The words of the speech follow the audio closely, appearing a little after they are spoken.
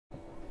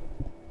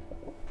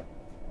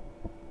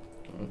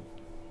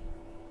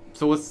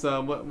So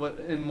what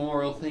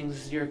immoral things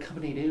is your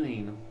company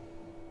doing?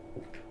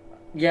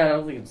 Yeah, I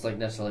don't think it's like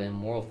necessarily an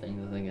immoral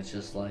thing. I think it's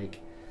just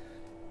like,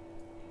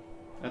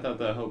 I thought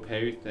the whole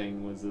pay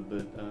thing was a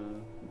bit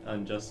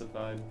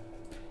unjustified.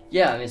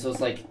 yeah, I mean, so it's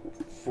like,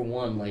 for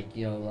one, like,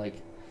 you know, like,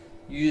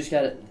 you just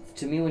gotta,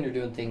 to me, when you're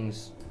doing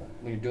things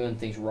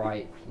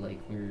right, like,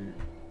 when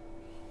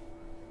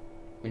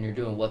you're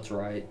doing what's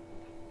right,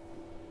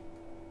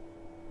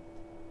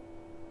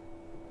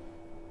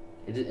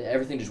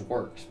 everything just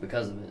works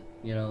because of it.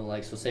 You know,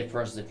 like, so say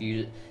for instance,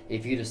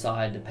 if you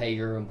decide to pay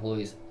your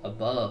employees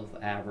above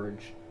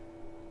average,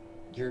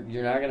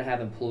 you're not gonna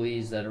have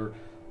employees that are,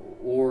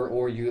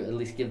 or you at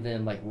least give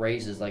them like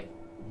raises like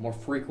more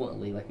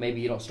frequently. Like maybe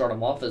you don't start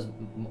them off as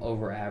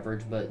over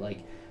average, but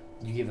like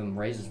you give them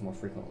raises more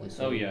frequently.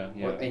 So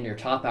and your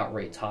top out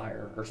rate's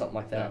higher or something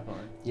like that.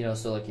 Definitely. You know,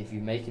 so like if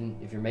you're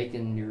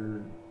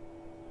making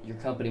your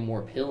company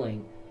more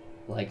appealing,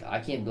 like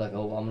I can't be like,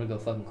 oh, well, I'm gonna go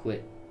fucking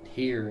quit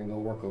here and go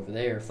work over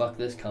there. Fuck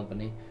this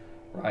company,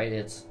 right?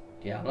 It's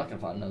I'm not gonna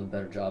find another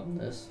better job than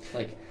this.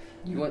 Like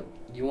you want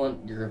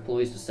your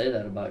employees to say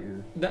that about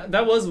your.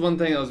 That was one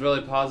thing that was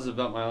really positive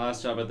about my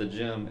last job at the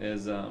gym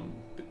is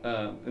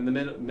in the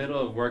middle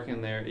of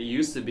working there, it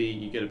used to be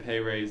you get a pay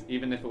raise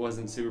even if it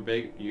wasn't super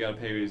big. You got a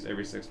pay raise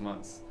every 6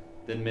 months.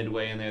 Then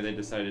midway in there, they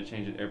decided to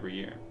change it every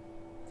year.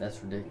 That's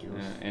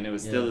ridiculous. And it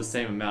was still the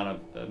same amount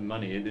of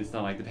money. It's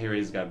not like the pay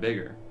raise got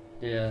bigger.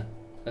 Yeah,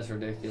 that's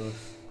ridiculous.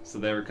 So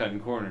they were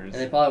cutting corners.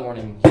 And they probably weren't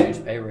even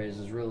huge pay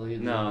raises, really.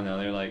 No,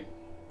 they're like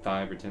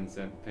 5 or 10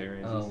 cent pay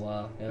raises. Oh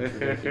wow, that's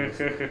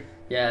ridiculous.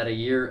 Yeah, at a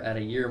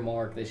year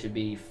mark, they should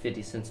be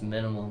 50 cents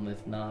minimum,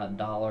 if not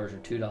 $1 or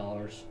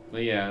 $2.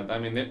 But yeah, I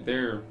mean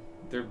they're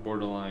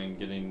borderline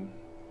getting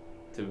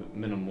to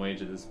minimum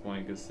wage at this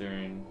point,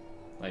 considering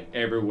like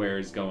everywhere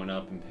is going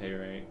up in pay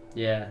rate.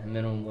 Yeah, and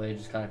minimum wage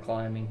is kind of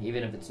climbing,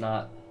 even if it's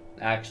not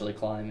actually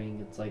climbing.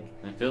 It's like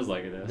it feels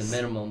like it is. The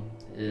minimum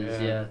is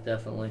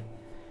definitely.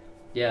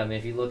 Yeah, I mean,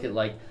 if you look at,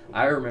 like,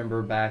 I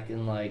remember back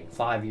in, like,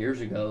 5 years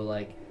ago,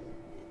 like,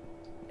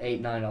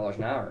 $8-9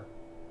 an hour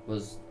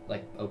was,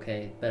 like,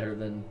 okay, better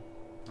than...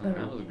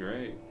 That was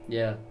great.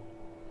 Yeah.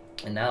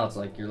 And now it's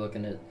like you're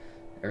looking at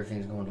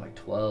everything's going to, like,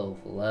 12,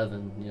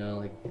 11, you know,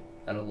 like,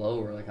 at a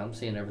lower. Like, I'm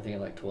seeing everything at,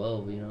 like,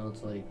 12, you know,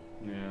 it's like...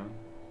 Yeah.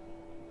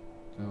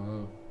 I don't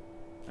know.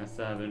 I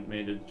still haven't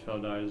made it $12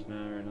 an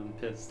hour, and I'm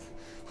pissed.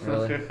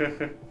 Really?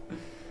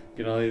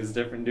 Getting all these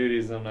different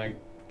duties, I'm not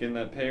getting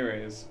that pay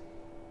raise.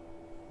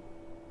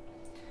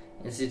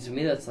 And see, to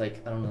me, that's like,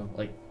 I don't know,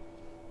 like,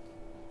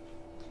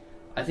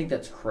 I think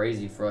that's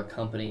crazy for a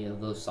company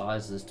of those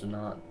sizes to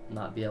not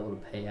be able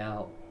to pay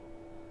out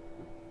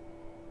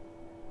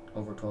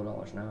over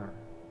 $12 an hour.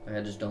 Like,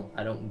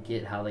 I don't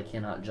get how they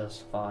cannot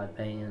justify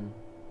paying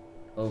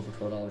over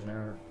 $12 an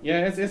hour.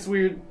 Yeah, it's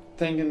weird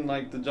thinking,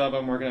 like, the job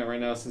I'm working at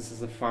right now, since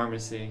it's a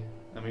pharmacy.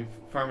 I mean,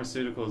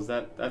 pharmaceuticals,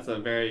 that's a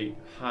very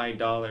high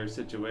dollar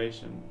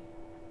situation.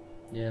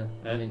 Yeah,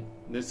 I mean,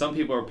 there's some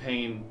people are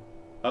paying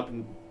up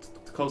and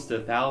close to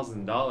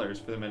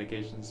 $1,000 for their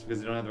medications because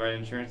they don't have the right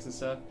insurance and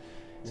stuff.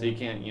 So you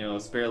can't,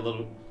 spare a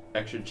little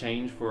extra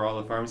change for all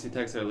the pharmacy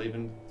techs that are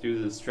leaving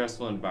through the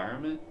stressful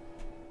environment.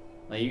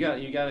 Like you got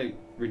to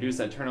reduce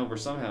that turnover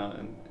somehow,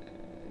 and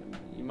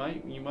you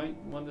might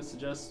want to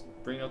suggest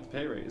bringing up the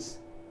pay raise.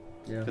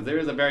 Yeah. Because there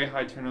is a very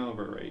high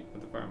turnover rate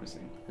at the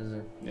pharmacy. Is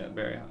there? Yeah,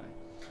 very high.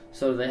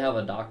 So do they have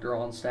a doctor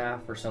on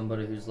staff or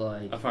somebody who's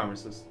like... A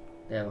pharmacist.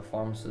 They have a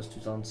pharmacist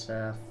who's on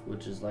staff,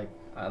 which is like,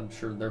 I'm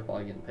sure they're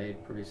probably getting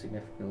paid pretty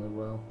significantly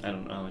well. I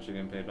don't know how much they're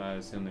getting paid, but I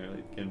assume they're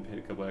like getting paid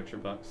a couple extra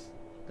bucks.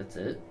 That's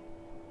it?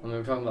 I mean,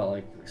 we're talking about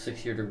like a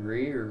 6-year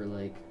degree or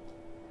like...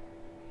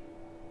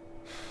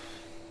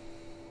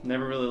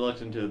 Never really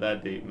looked into it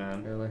that deep,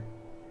 man. Really?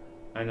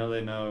 I know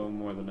they know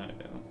more than I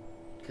do.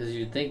 Because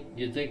you'd think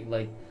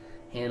like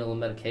handling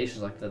medications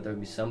like that, there'd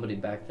be somebody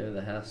back there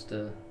that has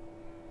to...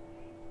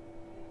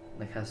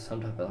 like has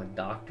some type of like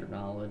doctor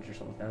knowledge or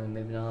something. I mean,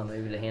 maybe not.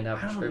 Maybe to hand out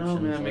prescriptions. I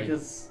don't know, man, like,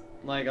 because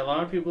like a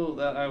lot of people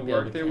that I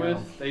work there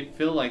with, they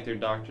feel like they're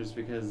doctors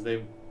because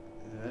I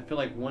feel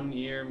like 1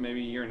 year, maybe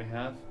a year and a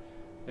half,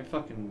 they're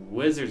fucking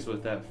wizards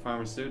with that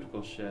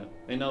pharmaceutical shit.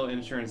 They know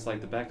insurance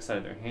like the backside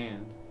of their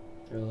hand.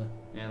 Really?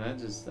 And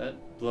that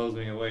blows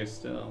me away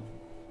still.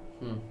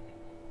 That's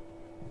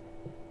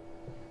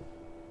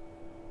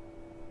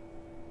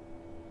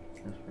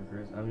pretty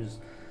crazy. I'm just...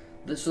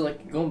 So,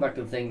 like, going back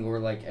to the thing where,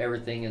 like,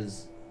 everything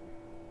is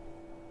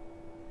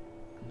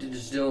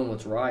just doing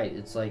what's right.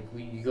 It's like,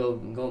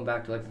 going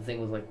back to, like, the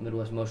thing with, like,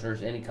 Midwest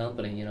Motioners, any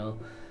company,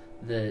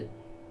 that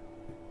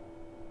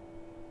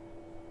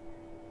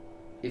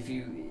if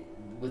you,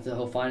 with the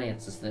whole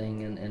finances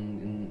thing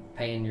and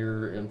paying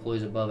your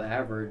employees above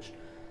average,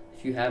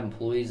 if you have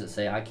employees that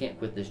say, I can't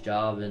quit this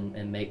job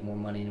and make more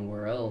money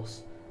anywhere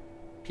else,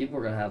 people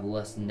are going to have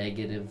less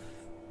negative,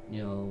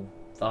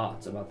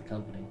 thoughts about the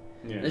company.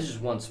 Yeah. This is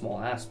one small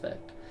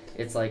aspect.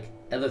 It's like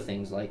other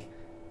things like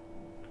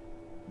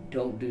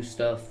don't do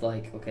stuff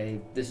like, okay,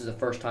 this is the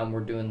first time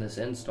we're doing this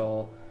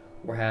install.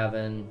 We're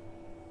having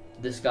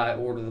this guy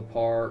order the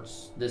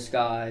parts, this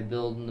guy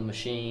building the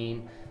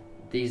machine,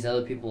 these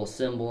other people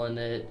assembling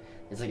it.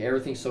 It's like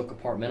everything's so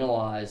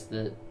compartmentalized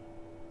that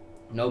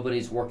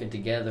nobody's working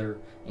together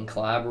and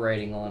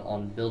collaborating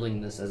on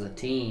building this as a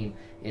team.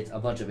 It's a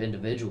bunch of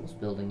individuals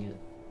building it.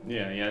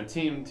 Yeah.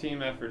 Team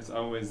effort's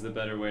always the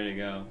better way to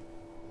go.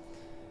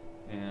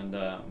 And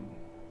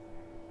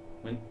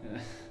when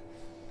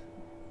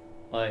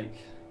like,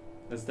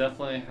 that's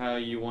definitely how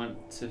you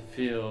want to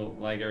feel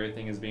like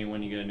everything is being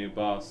when you get a new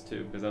boss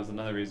too. Because that was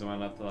another reason why I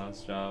left the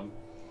last job.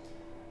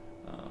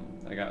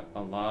 I got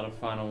a lot of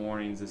final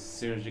warnings as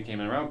soon as you came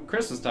in around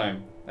Christmas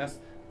time. It's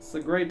a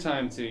great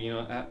time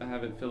to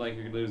have it feel like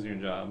you're losing your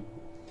job.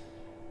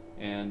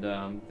 And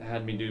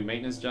had me do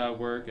maintenance job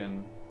work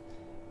and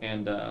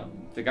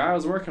the guy I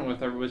was working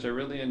with, which I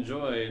really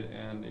enjoyed,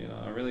 and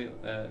I really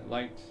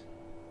liked.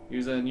 He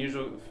was an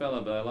unusual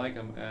fella, but I like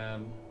him.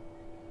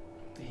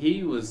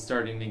 He was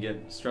starting to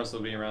get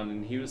stressful being around,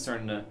 and he was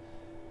starting to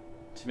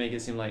make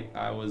it seem like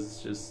I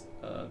was just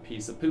a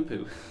piece of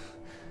poo-poo,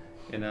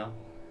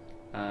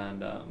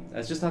 And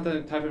that's just not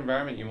the type of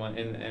environment you want.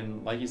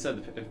 And like you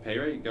said, if pay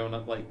rate going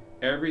up, like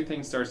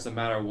everything starts to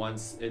matter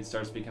once it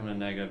starts becoming a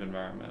negative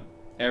environment.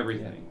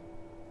 Everything.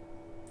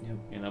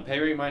 Yep. Pay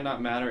rate might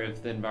not matter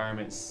if the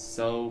environment's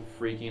so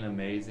freaking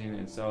amazing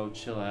and so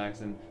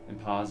chillax and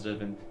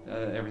positive and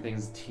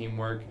everything's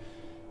teamwork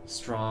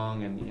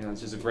strong and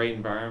it's just a great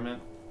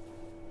environment.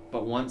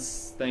 But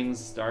once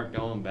things start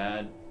going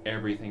bad,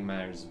 everything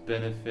matters.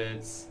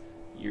 Benefits,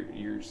 your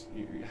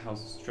how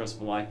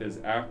stressful life is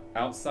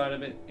outside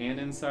of it and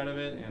inside of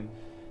it,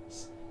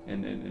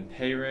 and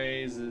pay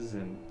raises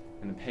and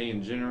the pay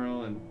in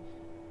general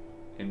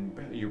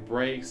and your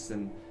breaks,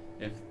 and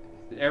if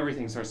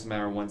everything starts to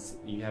matter once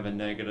you have a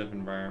negative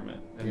environment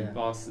and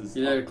bosses.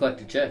 You gotta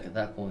collect a check at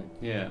that point.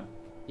 Yeah.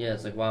 Yeah,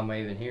 it's like, why am I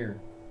even here?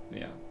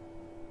 Yeah.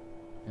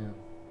 Yeah.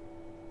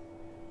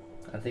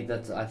 I think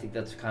that's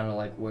kind of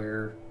like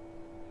where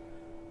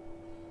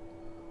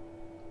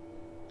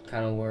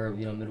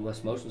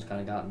Midwest Motion's kind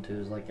of gotten to,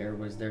 is like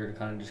everybody's there to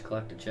kind of just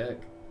collect a check,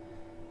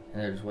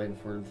 and they're just waiting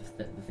for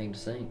the thing to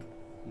sink.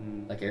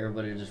 Like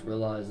everybody just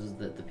realizes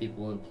that the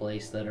people in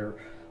place that are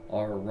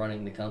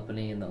running the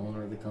company and the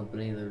owner of the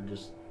company, they're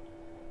just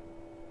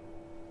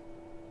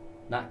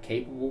not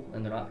capable,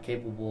 and they're not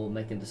capable of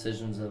making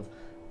decisions of,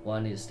 well,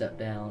 I need to step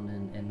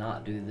down and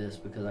not do this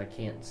because I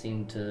can't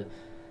seem to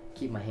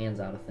keep my hands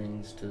out of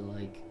things to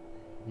like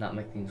not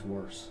make things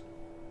worse.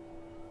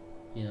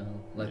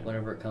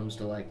 Whenever it comes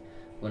to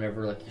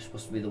whenever you're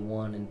supposed to be the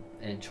one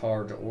in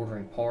charge of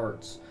ordering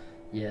parts,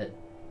 yet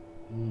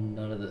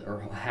none of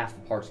or half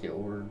the parts get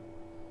ordered,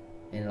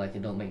 and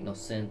it don't make no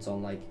sense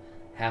on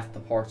half the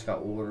parts got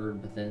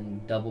ordered, but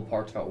then double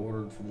parts got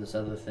ordered for this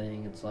other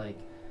thing. It's like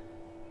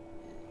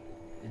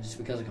it just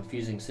becomes a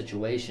confusing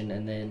situation,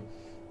 and then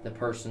the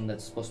person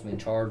that's supposed to be in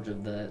charge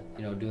of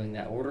doing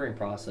that ordering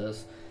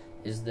process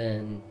is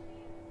then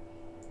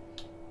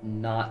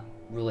not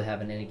really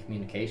having any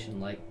communication.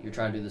 Like, you're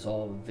trying to do this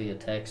all via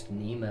text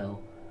and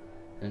email,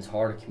 and it's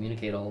hard to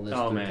communicate all this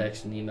through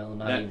text and email and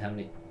not even have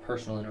any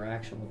personal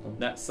interaction with them.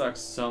 That sucks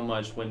so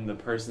much when the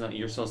person that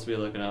you're supposed to be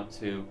looking up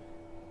to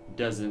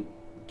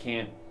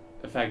can't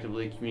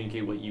effectively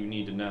communicate what you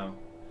need to know.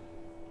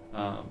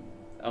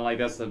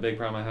 That's the big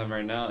problem I have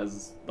right now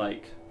is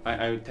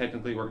I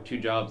technically work two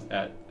jobs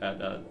at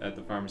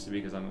the pharmacy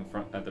because I'm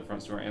at the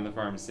front store and the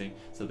pharmacy.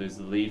 So there's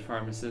the lead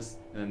pharmacist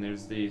and then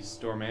there's the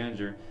store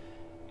manager,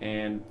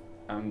 and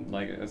I'm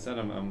like I said,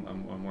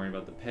 I'm worried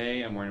about the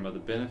pay, I'm worried about the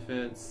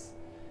benefits,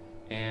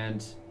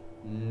 and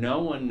no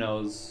one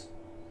knows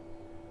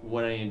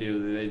what I need to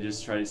do. They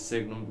just try to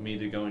signal me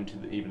to go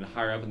into even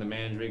higher up in the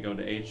management, go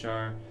to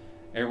HR.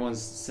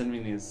 Everyone's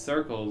sending me these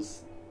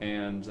circles,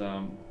 and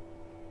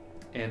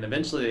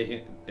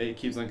eventually it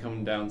keeps on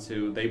coming down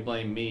to they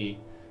blame me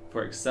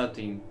for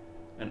accepting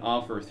an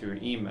offer through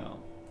an email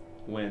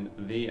when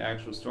the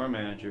actual store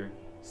manager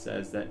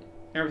says that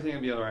everything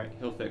will be alright,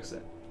 he'll fix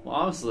it. Well,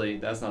 obviously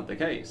that's not the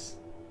case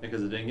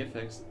because it didn't get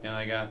fixed, and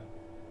I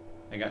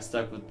got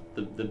stuck with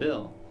the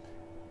bill.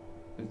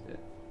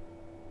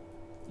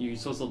 You're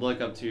supposed to look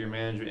up to your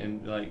manager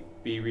and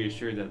be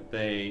reassured that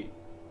they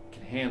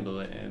can handle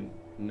it and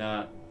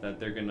not that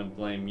they're gonna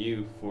blame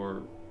you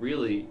for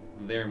really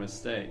their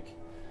mistake.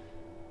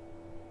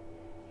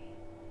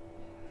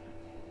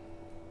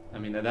 I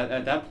mean,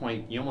 at that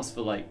point, you almost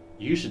feel like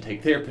you should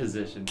take their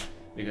position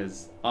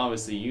because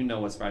obviously you know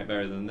what's right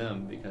better than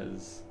them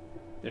because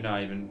they're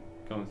not even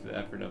going through the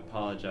effort of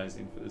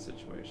apologizing for the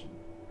situation.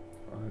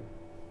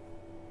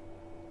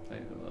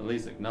 Right. At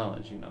least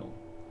acknowledge,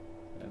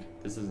 that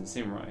this doesn't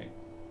seem right.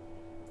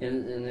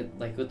 And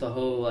with the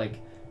whole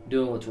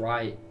doing what's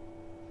right,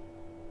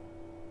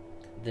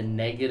 the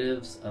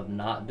negatives of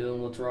not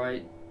doing what's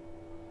right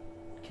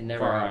can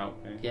never far out.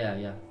 Right?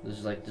 Yeah.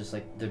 There's just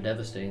they're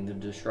devastating. They're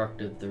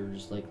destructive. They're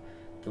just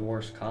the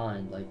worst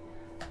kind.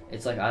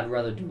 It's I'd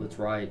rather do what's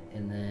right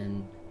and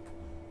then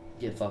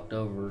get fucked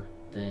over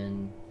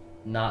than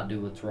not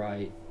do what's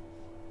right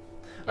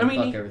and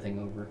fuck everything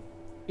over.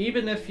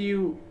 Even if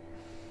you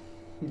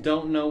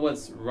don't know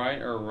what's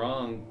right or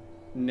wrong,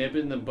 nip it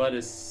in the bud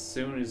as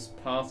soon as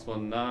possible,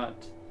 not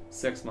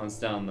 6 months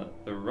down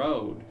the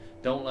road.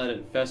 Don't let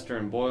it fester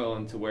and boil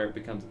into where it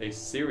becomes a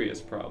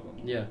serious problem.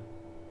 Yeah.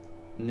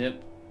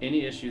 Nip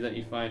any issue that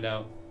you find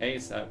out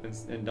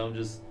ASAP, and don't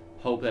just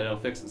hope that it'll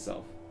fix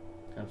itself.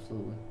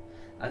 Absolutely.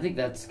 I think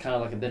that's kind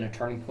of like been a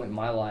turning point in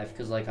my life,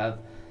 because like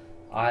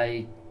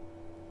I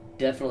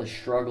definitely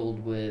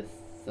struggled with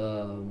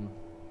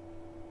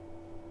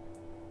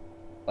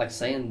like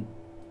saying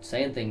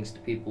things to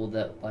people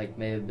that like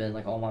may have been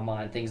like on my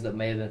mind, things that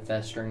may have been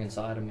festering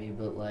inside of me,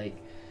 but like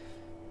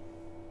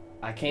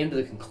I came to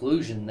the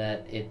conclusion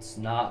that it's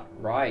not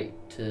right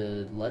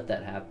to let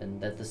that happen,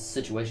 that the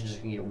situation is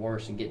just going to get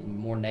worse and get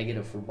more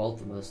negative for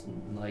both of us,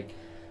 and like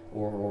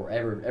or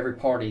every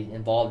party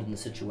involved in the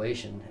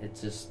situation.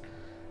 It's just,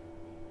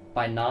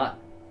 by not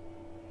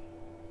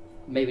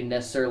maybe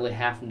necessarily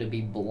having to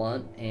be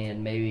blunt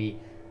and maybe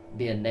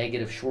be a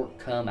negative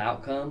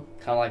outcome,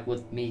 kind of like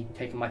with me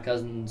taking my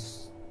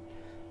cousin's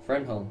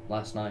friend home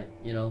last night.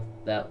 You know,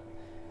 that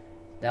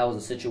was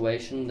a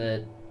situation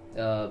that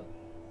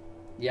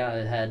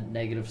it had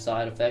negative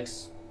side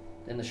effects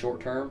in the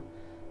short term,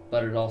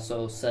 but it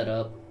also set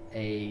up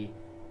a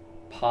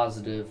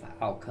positive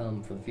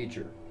outcome for the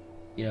future,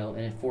 you know,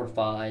 and it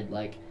fortified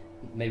like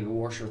maybe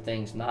worse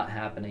things not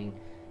happening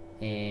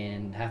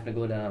and having to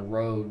go down a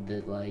road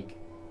that like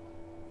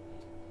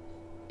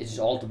it's just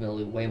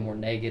ultimately way more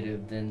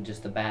negative than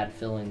just the bad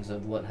feelings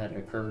of what had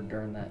occurred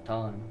during that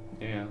time.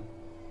 Yeah.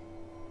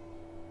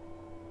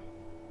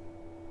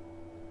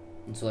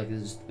 And so like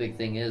this, the big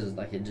thing is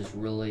like it just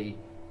really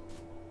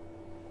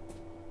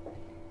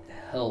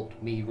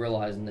helped me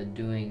realizing that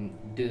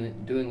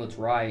doing what's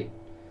right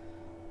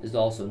is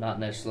also not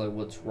necessarily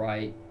what's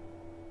right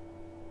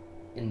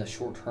in the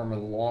short term or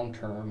the long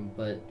term,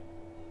 but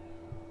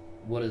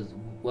what is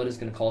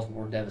going to cause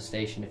more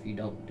devastation if you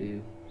don't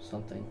do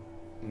something.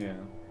 Yeah.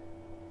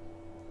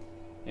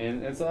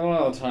 And it's a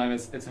lot of the time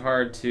it's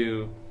hard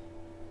to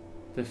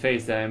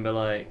face that and be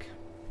like,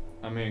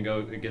 I'm gonna go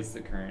against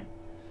the current,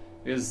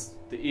 because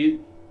the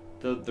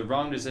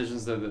wrong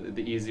decisions are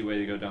the easy way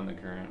to go down the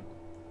current,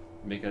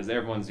 because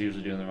everyone's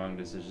usually doing the wrong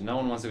decision. No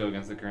one wants to go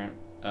against the current.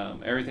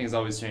 Everything's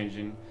always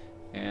changing,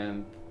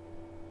 and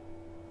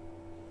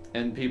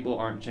people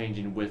aren't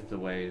changing with the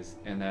waves,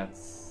 and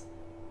that's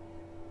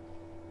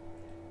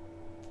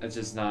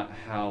just not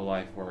how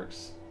life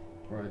works.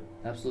 Right,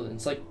 absolutely.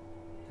 It's like,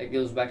 it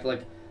goes back to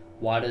like,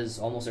 why does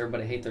almost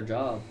everybody hate their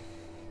job?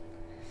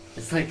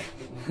 It's like,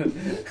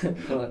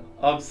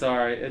 I'm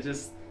sorry, it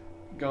just,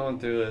 going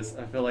through this,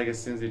 I feel like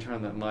as soon as you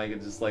turn that mic,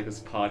 it's just like this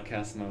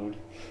podcast mode.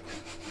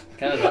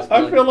 Kind of does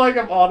I feel like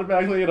I'm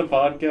automatically in a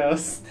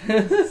podcast.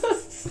 It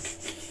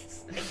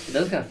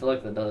does kind of feel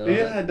like that, doesn't it?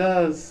 Yeah, it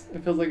does.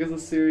 It feels like it's a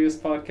serious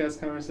podcast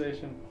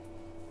conversation.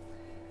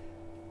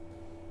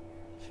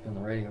 Should be on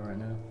the radio right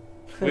now.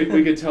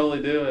 We could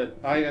totally do it.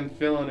 I am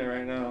feeling it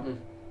right now.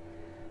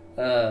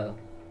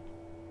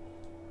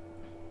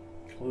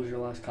 What was your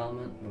last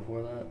comment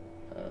before that?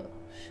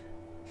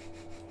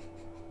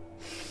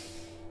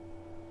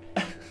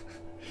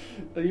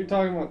 You're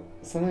talking about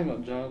something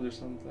about jobs or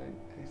something.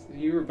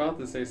 You were about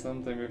to say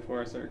something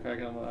before I started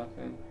cracking up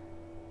laughing.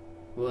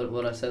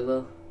 What I said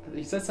though?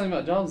 You said something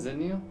about jobs,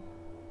 didn't you?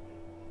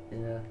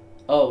 Yeah.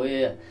 Oh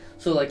yeah.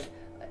 So like,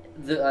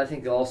 I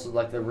think also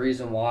like the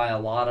reason why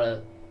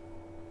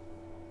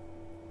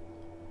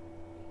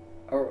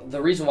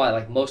the reason why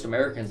like most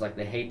Americans like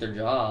they hate their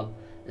job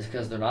is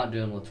because they're not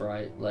doing what's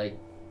right. Like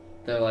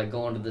they're like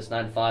going to this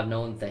 9 to 5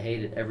 knowing that they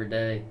hate it every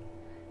day,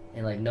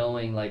 and like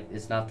knowing like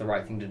it's not the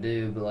right thing to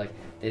do, but like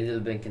they've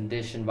either been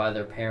conditioned by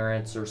their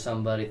parents or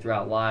somebody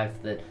throughout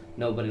life that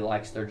nobody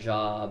likes their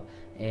job,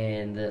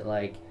 and that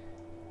like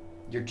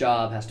your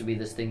job has to be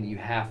this thing that you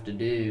have to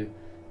do,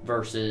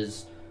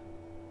 versus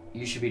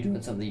you should be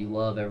doing something you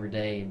love every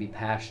day and be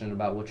passionate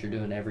about what you're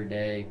doing every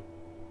day,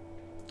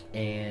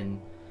 and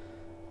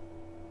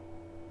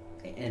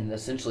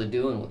essentially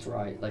doing what's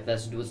right. Like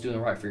that's what's doing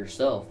right for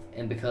yourself.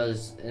 And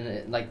because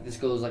like this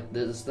goes like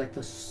this, like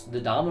the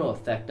domino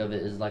effect of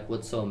it is like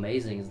what's so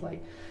amazing is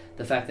like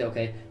the fact that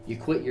okay, you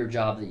quit your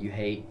job that you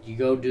hate, you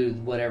go do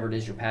whatever it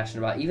is you're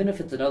passionate about, even if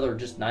it's another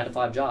just 9 to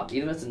 5 job,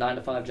 even if it's a 9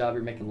 to 5 job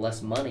you're making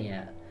less money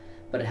at,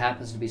 but it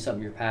happens to be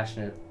something you're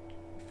passionate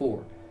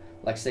for.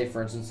 Like say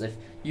for instance, if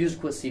you just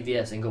quit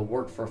CVS and go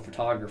work for a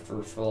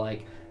photographer for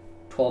like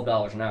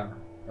 $12 an hour,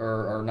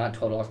 or not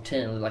 $12,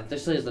 $10. Like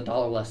this is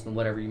 $1 less than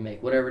whatever you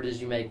make. Whatever it is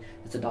you make,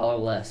 it's $1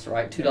 less,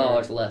 right?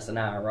 $2 less an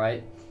hour,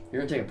 right?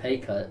 You're gonna take a pay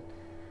cut,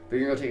 but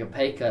you're gonna take a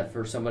pay cut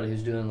for somebody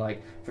who's doing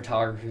like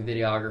photography,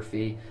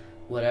 videography,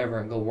 whatever,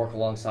 and go work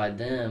alongside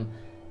them.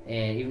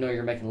 And even though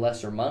you're making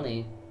lesser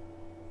money,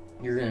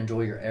 you're gonna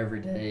enjoy your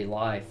everyday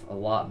life a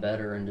lot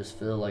better and just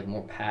feel like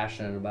more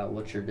passionate about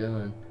what you're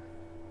doing,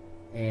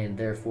 and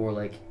therefore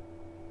like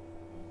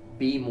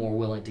be more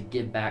willing to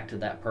give back to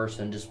that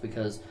person just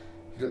because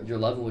you're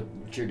loving what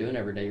you're doing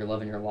every day. You're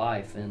loving your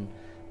life, and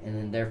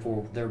then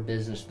therefore their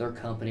business, their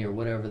company, or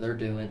whatever they're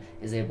doing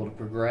is able to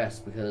progress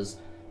because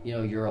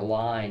you're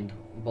aligned,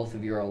 both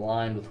of you are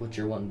aligned with what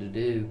you're wanting to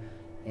do,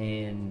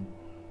 and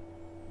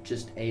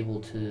just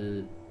able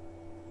to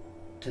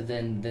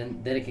then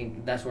it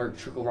can, that's where it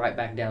trickle right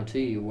back down to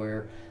you,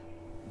 where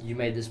you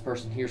made this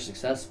person here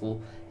successful,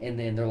 and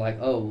then they're like,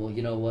 oh, well,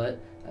 you know what,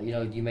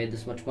 you made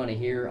this much money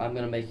here, I'm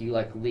going to make you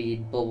like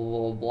lead blah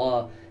blah blah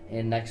blah,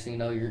 and next thing you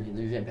know, you're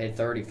getting paid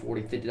 $30,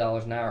 $40,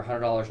 $50 an hour,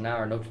 $100 an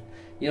hour.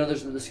 No,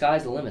 there's the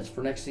sky's the limits.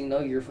 For next thing you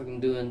know, you're fucking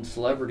doing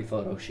celebrity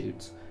photo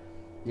shoots.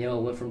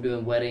 Went from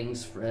doing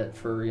weddings for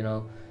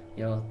 $500,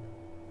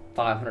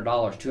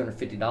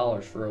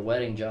 $250 for a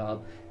wedding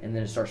job, and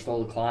then it starts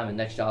slowly climbing.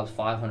 Next job's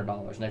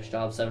 $500, next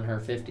job's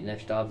 $750,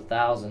 next job's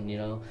 $1,000,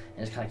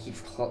 and it kind of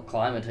keeps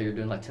climbing until you're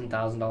doing like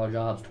 $10,000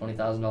 jobs,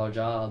 $20,000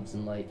 jobs,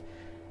 and like,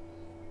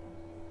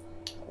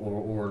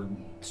 or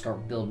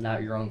start building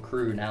out your own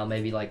crew. Now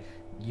maybe like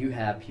you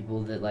have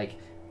people that like,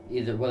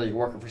 either whether you're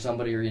working for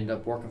somebody or you end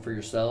up working for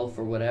yourself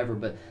or whatever,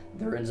 but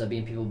there ends up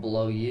being people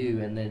below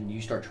you, and then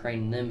you start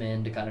training them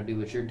in to kind of do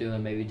what you're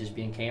doing, maybe just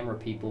being camera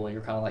people, and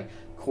you're kind of like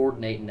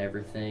coordinating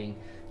everything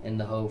in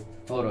the whole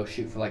photo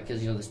shoot for like,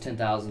 because this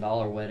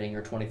 $10,000 wedding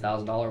or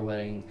 $20,000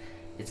 wedding,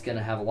 it's going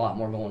to have a lot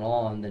more going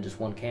on than just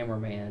one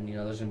cameraman.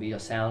 There's going to be a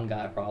sound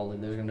guy probably,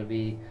 there's going to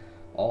be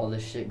all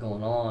this shit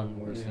going on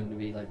where it's going to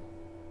be like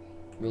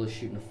really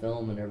shooting a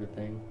film and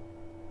everything.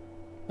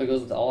 It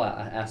goes with all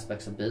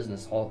aspects of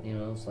business.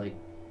 It's like,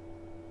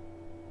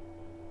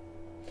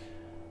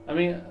 I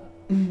mean,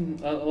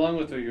 along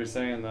with what you're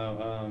saying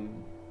though,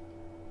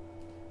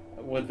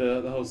 with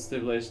the whole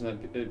stipulation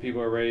that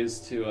people are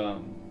raised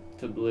to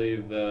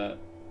believe that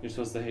you're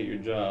supposed to hate your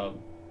job.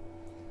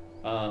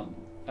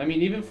 I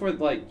mean, even for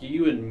like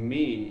you and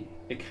me,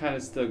 it kind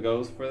of still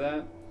goes for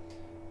that,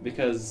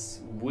 because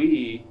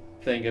we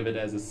think of it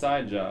as a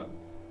side job,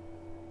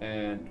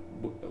 and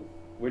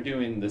we're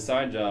doing the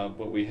side job,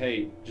 what we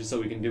hate, just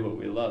so we can do what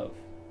we love.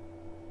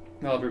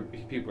 However,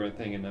 people are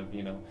thinking of,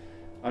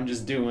 I'm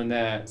just doing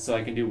that so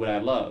I can do what I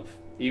love.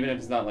 Even if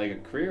it's not like a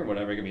career or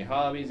whatever, it can be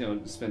hobbies,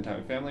 spend time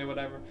with family or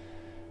whatever.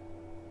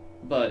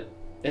 But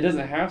it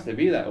doesn't have to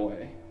be that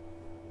way.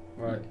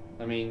 Right.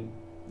 I mean,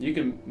 you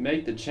can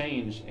make the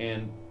change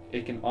and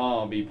it can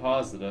all be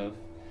positive.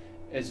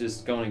 It's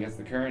just going against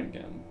the current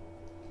again.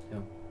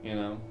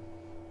 Yeah.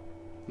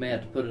 May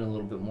have to put in a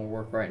little bit more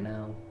work right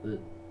now, but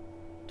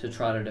to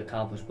try to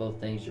accomplish both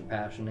things, your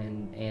passion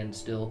and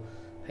still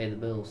pay the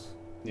bills.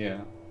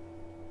 Yeah.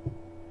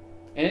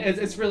 And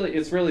it's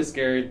really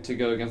scary to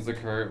go against the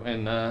current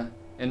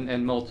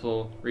and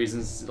multiple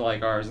reasons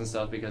like ours and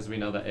stuff, because we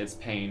know that it's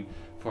pain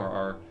for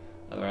our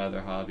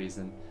other hobbies,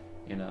 and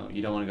you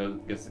don't want to go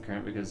against the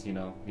current because you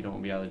don't want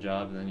to be out of the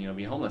job and then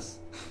be homeless.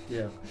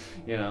 Yeah.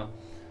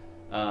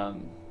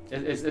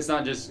 It's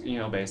not just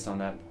based on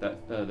that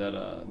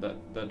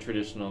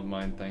traditional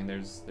mind thing.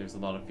 There's a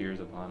lot of fears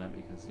upon it,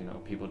 because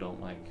people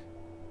don't like.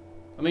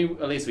 I mean,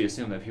 at least we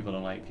assume that people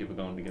don't like people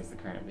going against the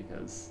current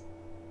because.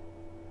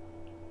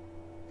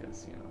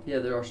 Yeah,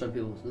 there are some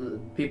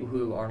people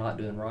who are not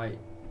doing right.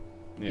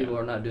 Yeah. People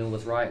are not doing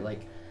what's right.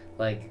 Like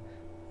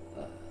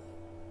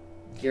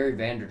Gary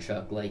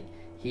Vaynerchuk. Like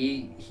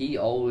he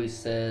always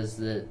says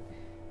that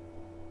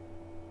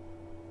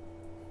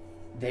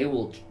they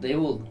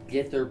will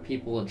get their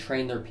people and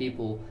train their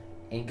people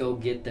and go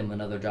get them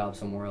another job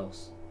somewhere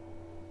else.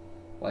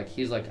 Like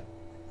he's like,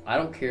 I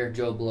don't care if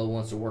Joe Blow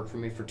wants to work for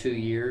me for 2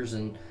 years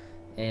and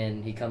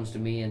he comes to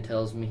me and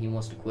tells me he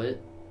wants to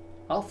quit.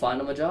 I'll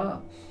find him a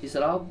job. He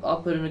said,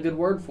 I'll put in a good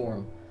word for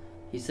him.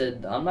 He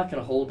said, I'm not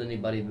going to hold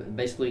anybody.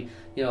 Basically,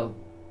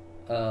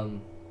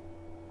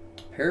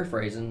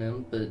 paraphrasing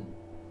him, but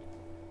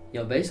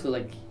basically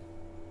like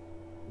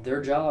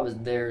their job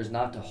is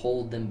not to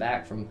hold them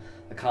back from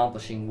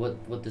accomplishing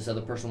what this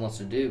other person wants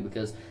to do,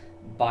 because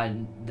by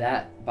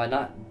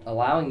not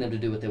allowing them to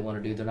do what they want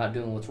to do, they're not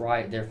doing what's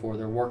right. Therefore,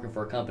 they're working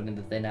for a company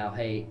that they now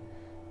hate,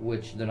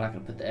 which they're not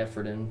going to put the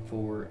effort in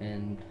for,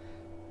 and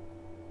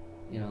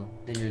then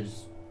you're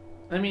just.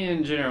 I mean,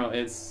 in general,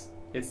 it's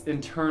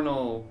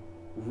internal,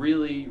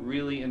 really,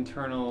 really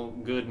internal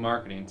good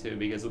marketing too.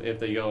 Because if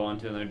they go on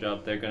to another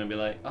job, they're going to be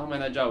like, "Oh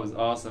man, that job was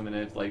awesome." And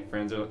if like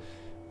friends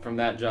from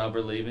that job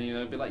are leaving,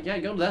 they'll be like, "Yeah,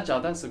 go to that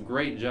job. That's a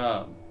great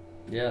job."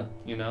 Yeah.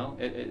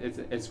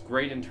 It's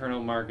great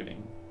internal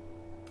marketing.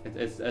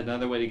 It's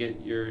another way to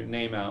get your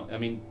name out. I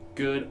mean,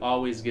 good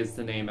always gets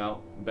the name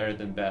out better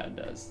than bad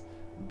does.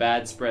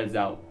 Bad spreads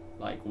out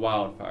like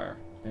wildfire.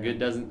 Yeah. Good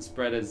doesn't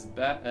spread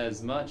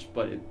as much,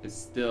 but it's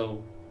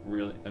still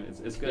really. I mean,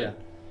 it's good.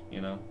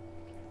 Yeah.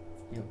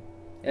 Yeah.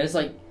 And it's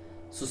like,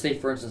 so say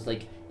for instance,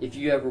 like if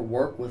you ever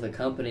work with a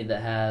company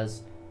that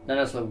has not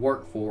necessarily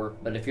work for,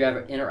 but if you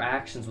have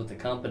interactions with the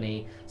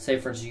company, say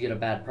for instance you get a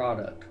bad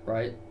product,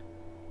 right?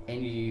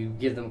 And you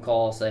give them a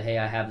call, say, hey,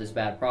 I have this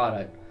bad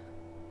product,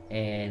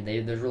 and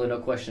there's really no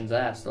questions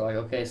asked. They're like,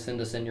 okay, send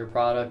us in your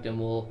product, and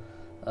we'll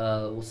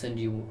send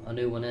you a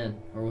new one in,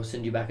 or we'll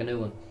send you back a new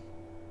one.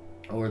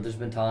 Or there's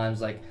been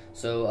times like,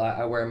 so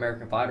I wear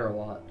American Fighter a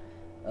lot.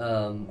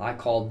 I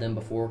called them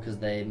before because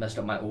they messed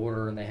up my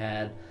order, and they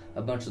had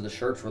a bunch of the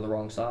shirts were the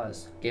wrong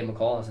size. Gave them a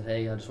call. I said,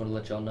 hey, I just want to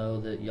let y'all know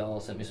that y'all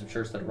sent me some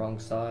shirts that are wrong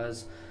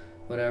size,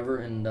 whatever.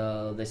 And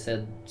they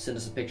said, send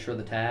us a picture of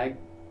the tag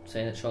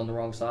saying it's showing the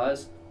wrong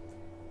size.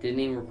 Didn't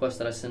even request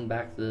that I send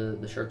back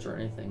the shirts or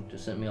anything.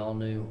 Just sent me all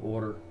new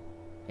order.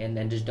 And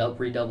then just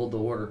redoubled the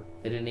order.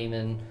 They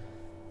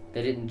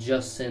didn't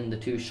just send the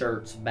 2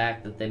 shirts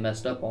back that they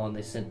messed up on.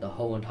 They sent the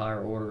whole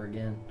entire order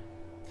again.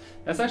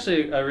 That's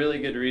actually a really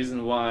good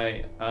reason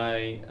why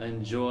I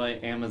enjoy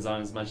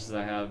Amazon as much as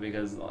I have,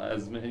 because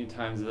as many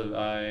times as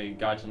I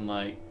gotten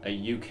like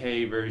a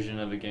UK version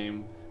of a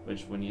game,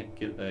 which when you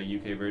get a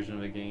UK version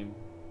of a game,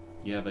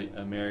 you have an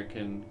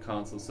American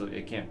console, so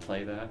it can't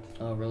play that.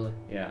 Oh, really?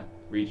 Yeah,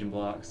 region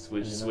blocks,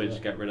 which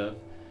Switch got rid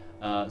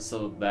of.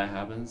 So that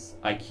happens.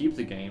 I keep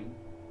the game,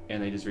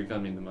 and they just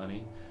refund me the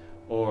money.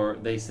 Or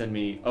they send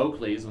me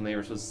Oakleys when they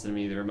were supposed to send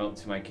me the remote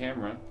to my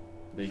camera.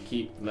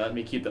 They let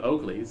me keep the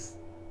Oakleys.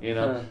 You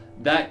know,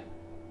 that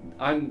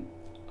I'm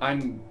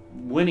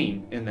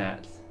winning in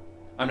that.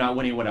 I'm not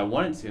winning what I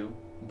wanted to,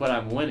 but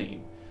I'm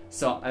winning.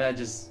 So I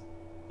just,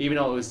 even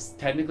though it was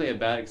technically a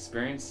bad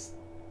experience,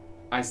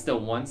 I still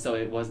won. So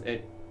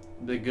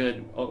the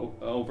good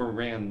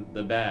overran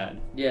the bad.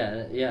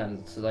 Yeah.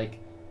 It's like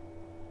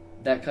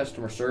that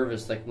customer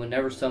service. Like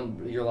whenever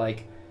you're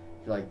like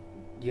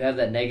you have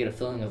that negative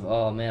feeling of,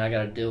 oh man, I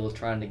got to deal with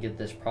trying to get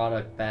this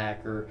product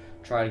back or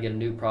try to get a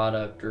new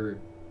product, or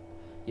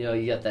you know,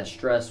 you got that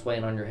stress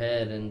weighing on your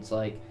head, and it's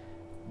like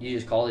you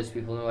just call these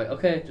people and they're like,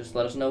 okay, just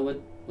let us know what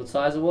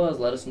size it was,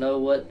 let us know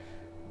what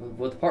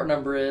the part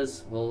number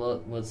is,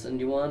 we'll send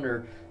you one,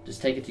 or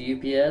just take it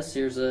to UPS.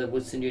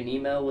 We'll send you an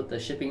email with the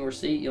shipping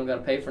receipt. You don't got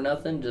to pay for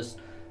nothing, just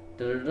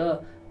da.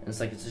 And it's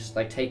just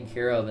like taken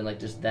care of, and like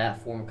just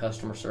that form of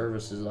customer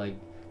service is like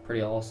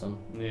pretty awesome.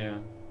 Yeah,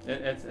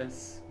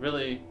 it's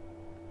really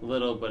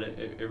little, but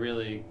it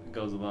really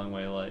goes a long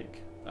way.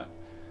 Like,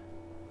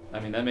 I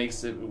mean, that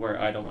makes it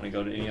where I don't want to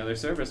go to any other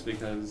service,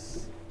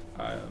 because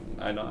I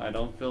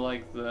don't feel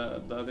like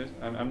the other.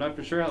 I'm not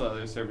for sure how the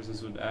other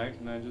services would act,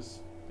 and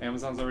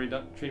Amazon's already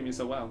treated me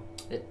so well.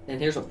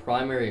 And here's a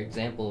primary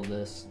example of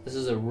this. This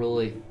is a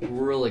really,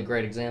 really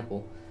great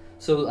example.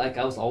 So, like,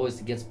 I was always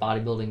against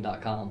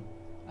bodybuilding.com.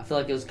 I feel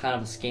like it was kind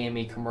of a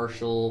scammy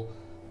commercial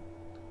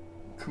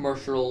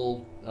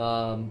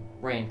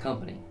ran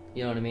company.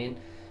 You know what I mean?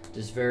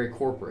 Just very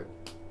corporate.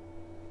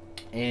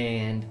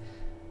 And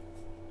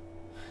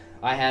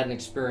I had an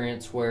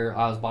experience where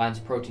I was buying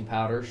some protein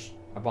powders.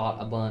 I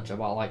bought a bunch. I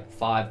bought like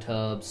 5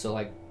 tubs. So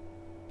like,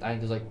 I think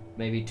it was like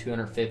maybe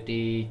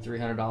 $250,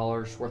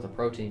 $300 worth of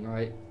protein,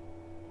 right?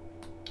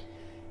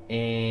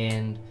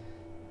 And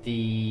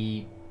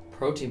the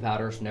protein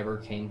powders never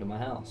came to my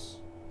house.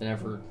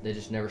 They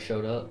just never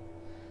showed up.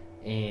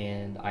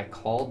 And I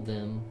called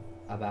them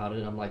about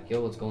it. I'm like,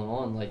 yo, what's going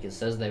on? Like, it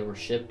says they were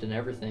shipped and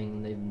everything,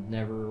 and they've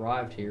never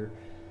arrived here.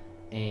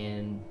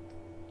 And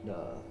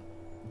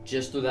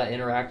just through that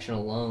interaction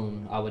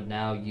alone, I would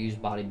now use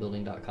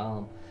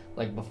bodybuilding.com.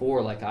 Like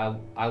before, like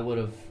I would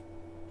have.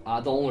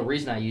 The only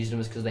reason I used them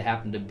is because they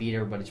happened to beat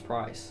everybody's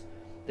price.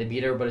 They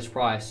beat everybody's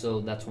price, so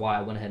that's why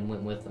I went ahead and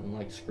went with them.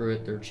 Like, screw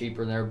it, they're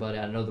cheaper than everybody.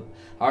 I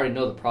already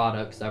know the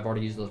product because I've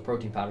already used those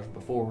protein powders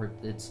before.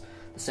 It's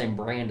the same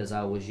brand as I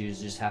always use.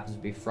 It just happens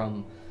to be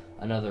from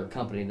another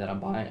company that I'm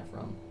buying it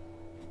from.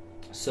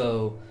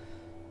 So,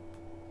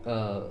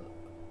 I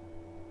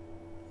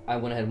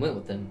went ahead and went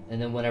with them.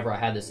 And then whenever I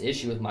had this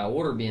issue with my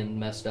order being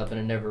messed up and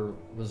it never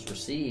was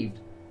received,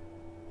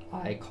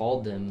 I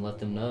called them, let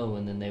them know,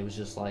 and then they was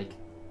just like,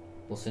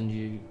 we'll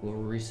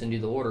resend you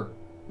the order.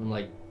 I'm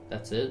like,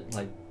 that's it?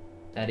 Like,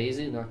 that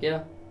easy? And they're like,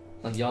 yeah.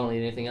 Like, y'all don't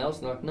need anything else?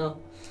 And they're like, no.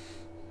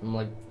 I'm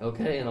like,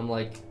 okay. And I'm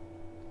like,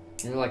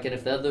 and they're like, and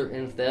if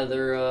the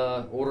other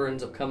order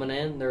ends up coming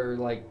in, they're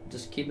like,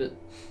 just keep it.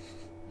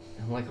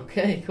 And I'm like,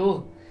 okay,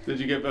 cool. Did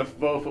you get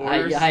both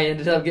orders? I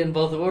ended up getting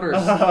both orders.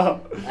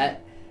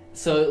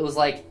 So it was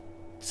like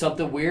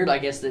something weird. I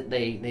guess that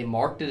they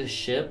marked it as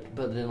shipped,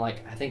 but then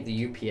like I think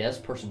the UPS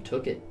person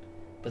took it,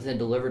 but then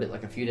delivered it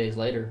like a few days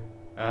later.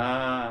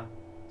 Ah.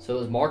 So it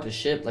was marked as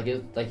shipped. Like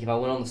if I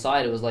went on the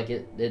site, it was like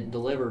it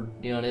delivered.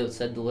 You know, and it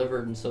said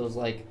delivered, and so it was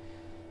like,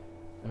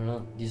 I don't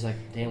know. He's like,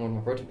 damn, where'd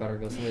my protein powder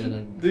go?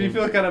 Did you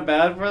feel kind of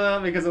bad for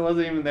them because it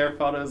wasn't even their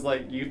fault? It was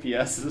like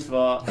UPS's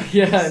fault.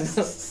 Yeah.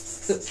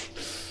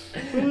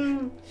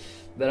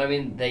 But I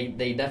mean,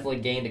 they definitely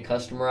gained a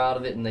customer out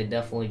of it, and they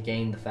definitely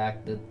gained the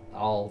fact that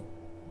I'll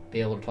be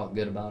able to talk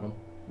good about them.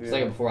 Yeah. It's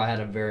like before, I had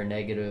a very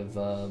negative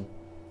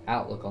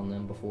outlook on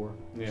them before,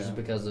 just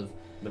because of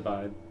the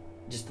vibe.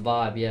 Just the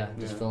vibe, yeah.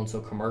 Just feeling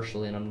so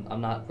commercially, and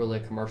I'm not really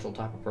a commercial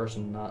type of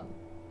person. Not,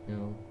 you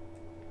know.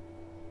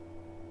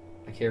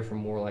 I care for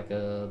more like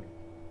a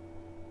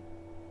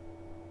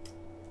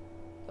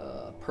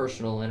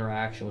personal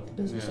interaction with the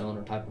business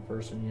owner type of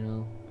person, you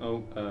know.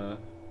 Oh,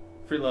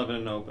 free, loving,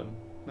 and open.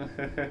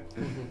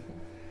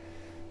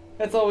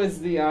 That's always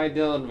the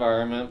ideal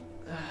environment.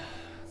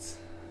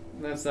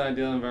 That's the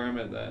ideal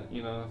environment that,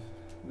 you know,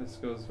 if this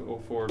goes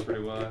forward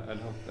pretty well, I'd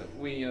hope that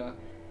we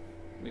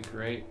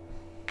create.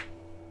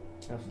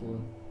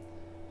 Absolutely.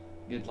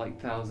 Get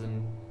like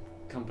 1,000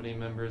 company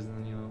members,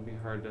 and it'll be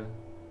hard to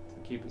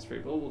keep it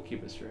straight. But we'll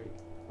keep it straight.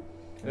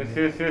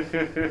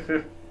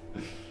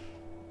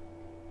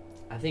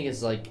 I think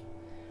it's like,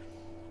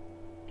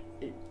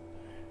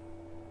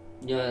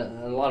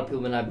 a lot of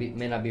people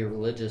may not be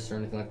religious or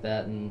anything like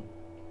that, and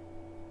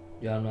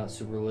I'm not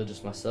super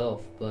religious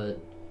myself, but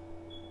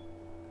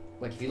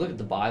like if you look at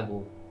the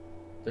Bible,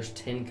 there's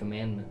 10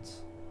 commandments.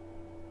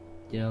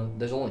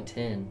 There's only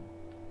 10,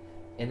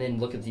 and then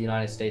look at the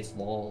United States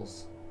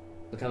laws.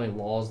 Look how many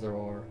laws there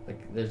are.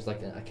 Like there's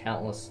like a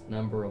countless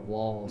number of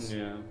laws.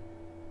 Yeah.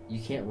 You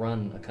can't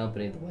run a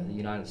company the way the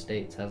United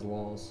States has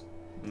laws.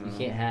 No. You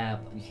can't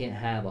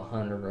have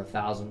 100 or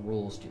 1,000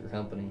 rules to your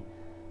company.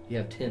 You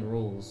have 10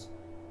 rules,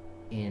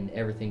 and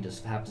everything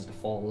just happens to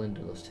fall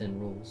into those 10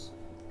 rules.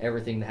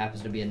 Everything that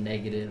happens to be a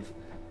negative,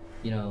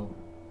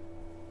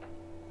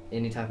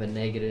 any type of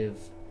negative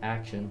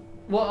action.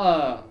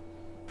 Well,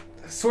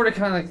 sort of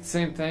kind of like the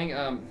same thing.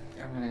 I'm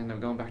gonna end up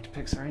going back to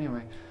Pixar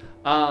anyway.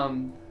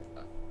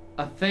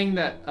 A thing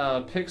that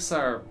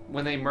Pixar,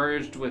 when they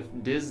merged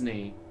with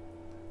Disney,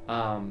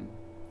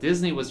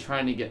 Disney was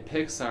trying to get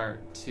Pixar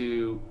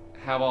to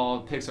have all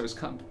of Pixar's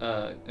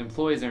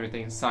employees and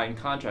everything sign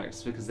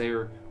contracts because they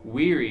were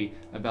weary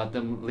about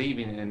them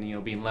leaving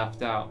and being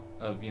left out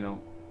of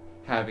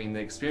having the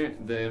experience,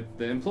 the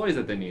employees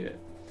that they needed.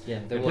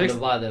 Yeah, they wanted to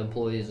buy the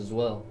employees as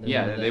well.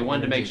 They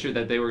wanted to make sure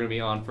that they were going to be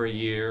on for a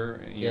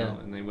year,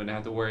 and they wouldn't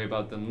have to worry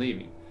about them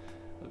leaving.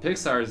 But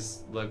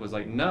Pixar's look was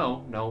like,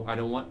 no, I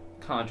don't want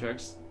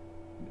contracts,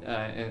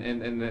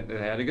 and they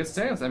had a good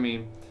stance. I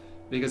mean,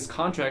 because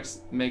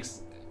contracts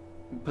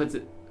puts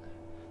it.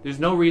 There's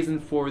no reason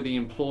for the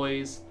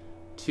employees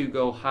to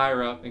go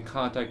higher up and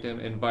contact them,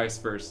 and vice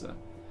versa,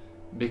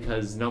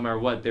 because no matter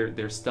what,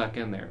 they're stuck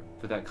in there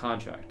for that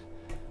contract.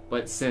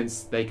 But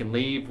since they can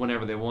leave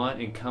whenever they want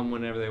and come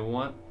whenever they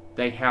want,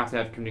 they have to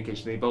have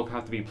communication. They both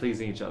have to be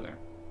pleasing each other.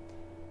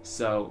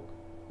 So,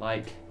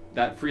 like,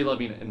 that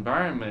free-loving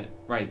environment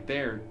right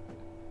there,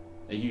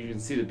 you can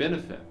see the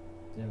benefit.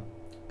 Yeah.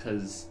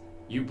 Because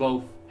you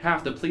both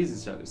have to please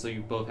each other. So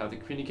you both have the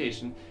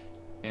communication,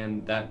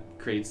 and that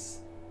creates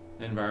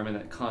an environment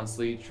that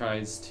constantly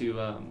tries to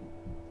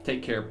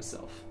take care of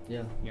itself.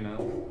 Yeah. Yeah,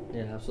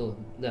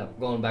 absolutely. Yeah,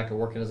 going back to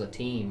working as a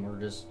team or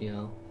just,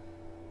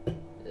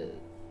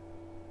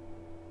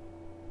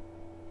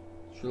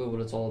 it's really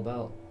what it's all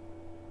about.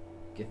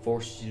 It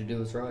forces you to do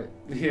what's right.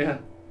 Yeah.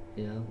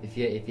 If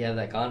you have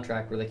that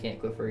contract where they can't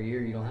quit for a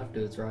year, you don't have to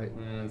do what's right.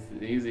 It's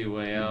the easy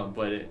way out,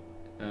 but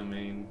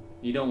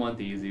you don't want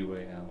the easy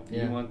way out.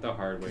 Yeah. You want the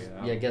hard way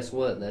out. Yeah, guess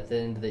what? At the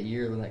end of the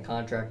year, when that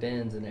contract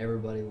ends and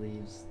everybody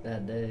leaves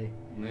that day.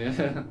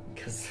 Yeah.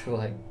 Because they're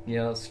like,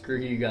 screw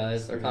you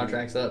guys. Our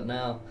contract's up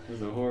now. It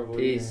was a horrible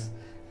Peace. year.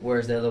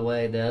 Whereas the other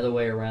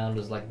way around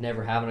is like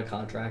never having a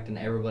contract and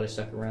everybody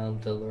stuck around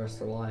until the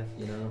rest of their life,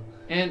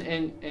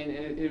 And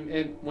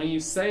when you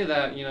say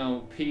that,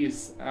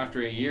 peace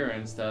after a year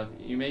and stuff,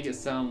 you make it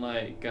sound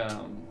like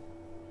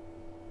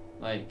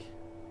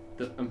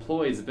the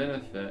employees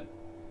benefit,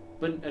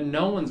 but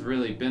no one's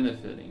really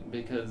benefiting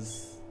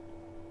because,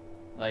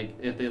 like,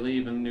 if they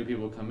leave and new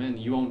people come in,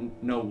 you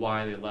won't know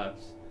why they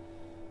left.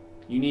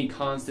 You need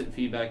constant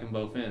feedback on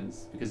both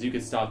ends because you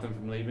could stop them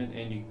from leaving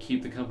and you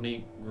keep the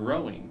company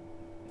growing.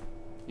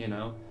 You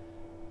don't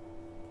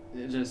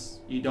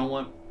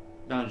want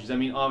boundaries. I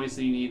mean,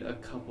 obviously you need a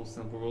couple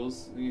simple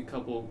rules, you need a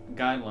couple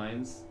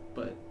guidelines,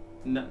 but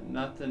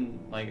nothing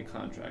like a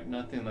contract.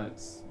 Nothing that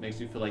makes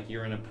you feel like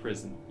you're in a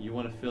prison. You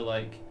want to feel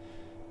like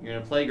you're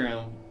in a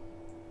playground,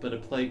 but a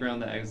playground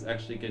that is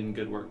actually getting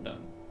good work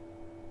done.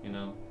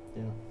 Yeah,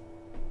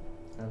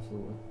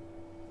 absolutely.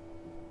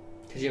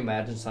 Could you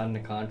imagine signing a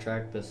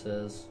contract that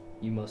says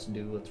you must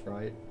do what's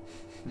right?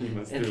 You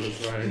must do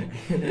what's right.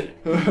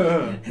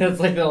 That's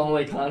like the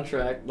only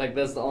contract. Like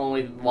that's the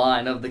only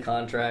line of the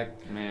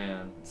contract.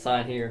 Man,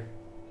 sign here.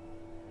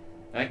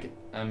 At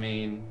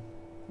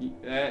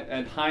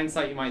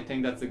hindsight, you might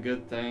think that's a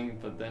good thing,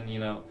 but then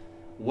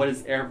what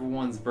is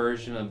everyone's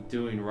version of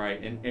doing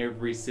right in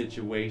every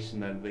situation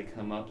that they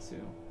come up to?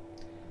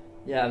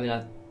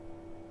 Yeah,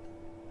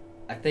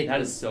 I think that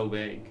is so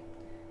vague.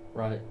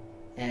 Right.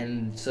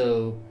 And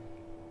so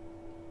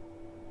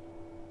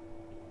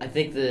I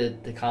think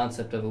the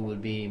concept of it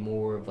would be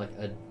more of like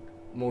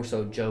more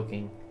so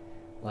joking,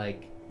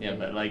 like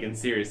but like in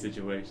serious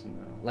situation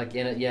though. Like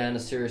in a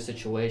serious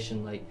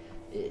situation, like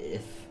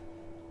if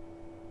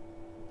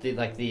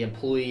the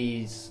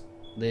employee's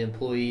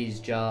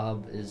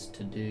job is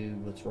to do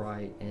what's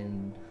right,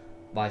 and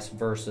vice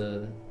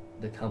versa,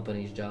 the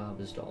company's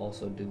job is to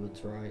also do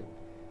what's right.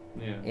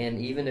 Yeah. And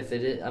even if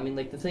it is,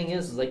 the thing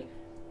is like,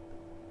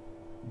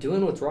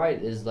 doing what's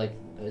right is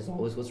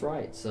always what's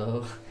right.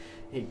 So,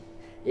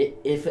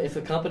 if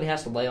a company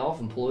has to lay off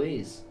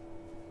employees,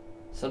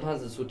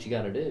 sometimes that's what you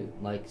got to do.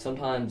 Like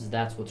sometimes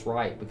that's what's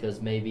right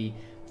because maybe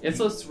it's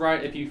what's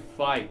right if you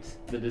fight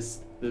the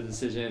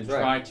decision and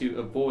try to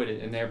avoid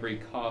it in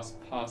every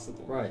cost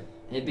possible. Right.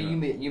 But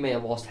you may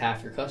have lost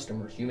half your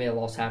customers. You may have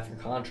lost half your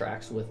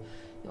contracts with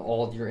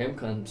all of your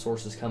income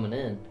sources coming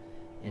in.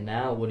 And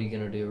now what are you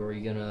going to do? Are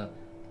you going to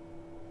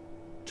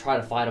try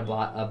to fight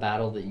a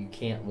battle that you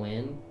can't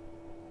win,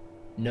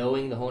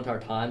 knowing the whole entire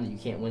time that you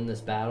can't win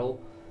this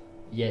battle,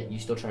 yet you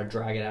still try to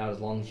drag it out as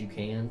long as you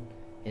can,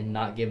 and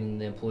not giving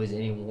the employees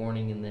any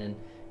warning, and then,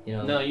 you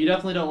know. No, you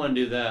definitely don't want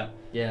to do that.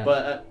 Yeah.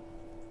 But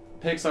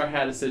Pixar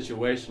had a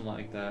situation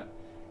like that,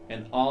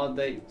 and all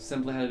they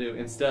simply had to do,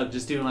 instead of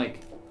just doing like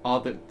all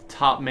the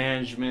top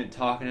management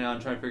talking it out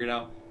and trying to figure it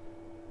out,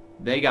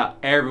 they got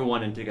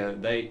everyone in together.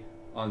 They,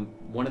 on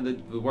one of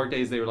the work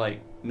days, they were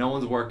like, no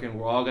one's working,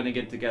 we're all going to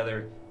get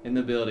together in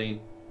the building,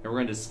 and we're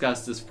going to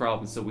discuss this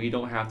problem so we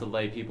don't have to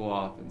lay people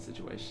off in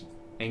situations.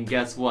 And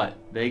guess what?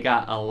 They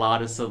got a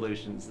lot of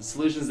solutions. The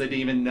solutions they didn't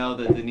even know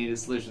that they needed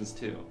solutions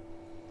to.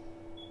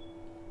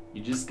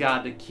 You just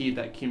got to keep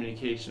that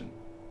communication,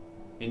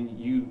 and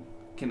you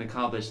can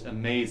accomplish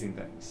amazing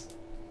things.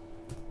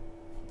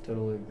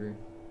 Totally agree.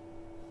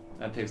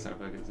 That Pixar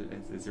book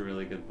is a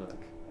really good book.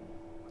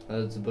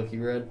 It's a book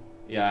you read?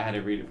 Yeah, I had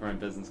to read it for my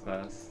business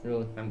class.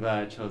 Really? I'm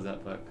glad I chose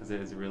that book because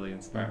it is really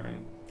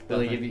inspiring. Well,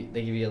 they give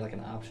you like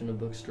an option of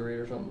books to read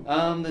or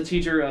something? The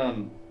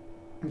teacher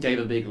gave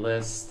a big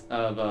list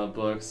of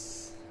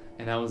books,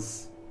 and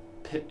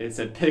it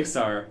said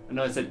Pixar.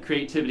 No, it said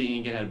Creativity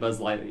Inc. and had Buzz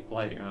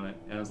Lightyear on it,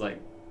 and I was like,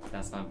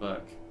 that's my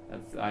book.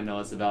 I know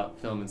it's about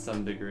film in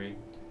some degree,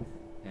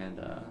 and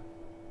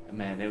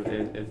man,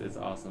 it's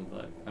an awesome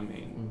book. I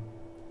mean,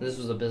 this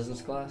was a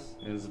business class?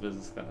 It was a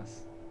business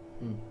class.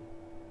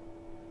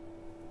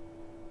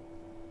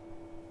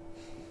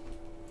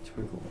 It's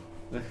pretty cool.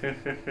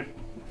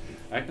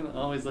 I can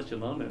always let you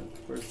loan it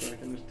for a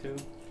second or two.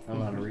 I don't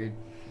know how to read.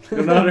 You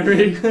don't know how to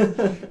read?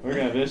 We're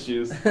gonna have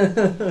issues.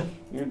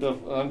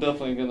 I'm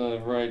definitely gonna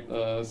write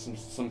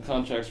some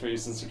contracts for you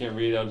since you can't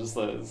read. I'll just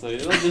let it say.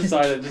 It'll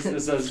decide it.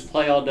 It says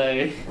play all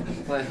day.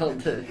 Play all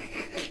day.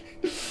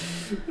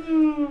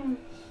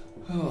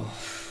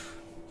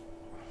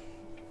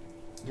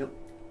 Yep.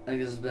 I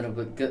guess it's been a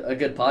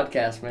good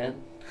podcast,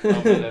 man. I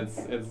mean,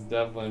 it's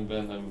definitely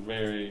been a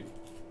very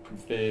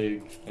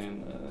big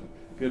and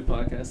good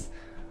podcast.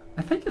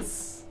 I think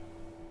it's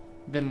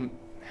been.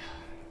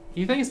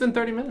 You think it's been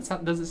 30 minutes? How,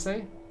 does it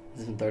say?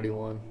 It's been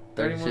 31.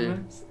 31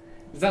 minutes?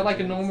 Is that like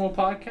a normal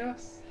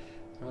podcast?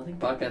 I think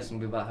podcasts can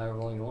be about however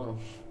long you want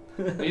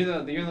them.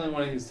 You're the only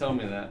one who's told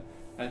me that.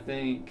 I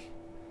think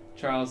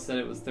Charles said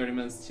it was 30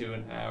 minutes to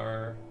an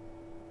hour.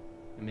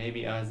 And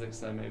maybe Isaac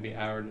said maybe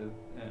hour to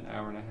an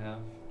hour and a half.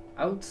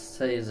 I would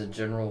say as a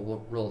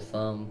general rule of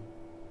thumb,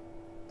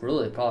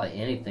 really probably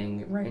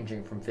anything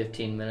ranging from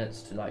 15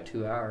 minutes to like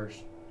 2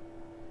 hours.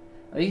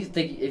 I mean, you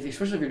think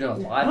especially if you're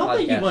doing a live podcast. I don't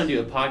think you want to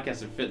do a podcast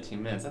for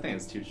 15 minutes. I think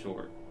it's too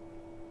short.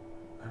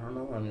 I don't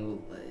know. I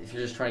mean, if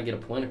you're just trying to get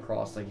a point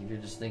across, like if you're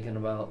just thinking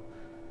about...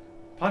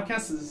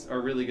 Podcasts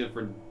are really good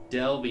for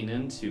delving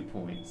into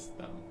points,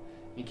 though.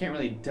 You can't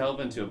really delve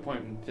into a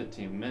point in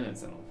 15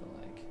 minutes, I don't feel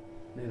like.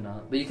 Maybe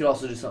not. But you could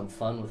also do something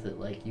fun with it.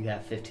 Like, you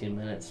have 15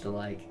 minutes to,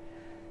 like,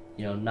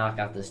 you know, knock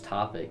out this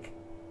topic.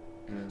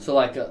 Mm. So,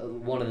 like,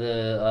 one of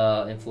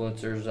the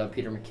influencers,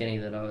 Peter McKinney,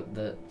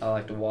 that I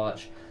like to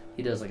watch,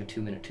 he does, like, a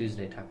 2-Minute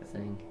Tuesday type of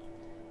thing.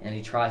 And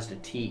he tries to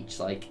teach,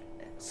 like,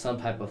 some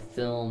type of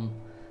film,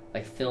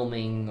 like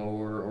filming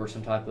or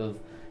some type of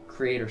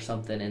create or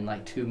something in,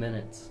 like, 2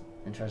 minutes.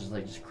 And tries to,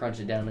 like, just crunch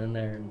it down in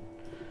there. And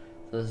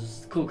so this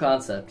is a cool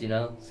concept, you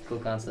know? It's a cool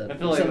concept. I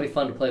feel it's like something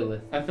fun to play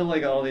with. I feel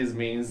like all these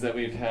meetings that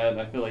we've had,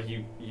 I feel like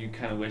you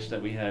kind of wish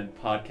that we had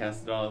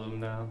podcasted all of them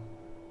now.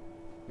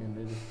 Yeah,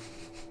 maybe.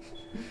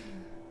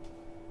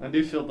 I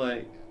do feel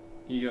like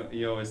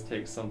you always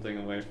take something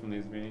away from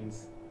these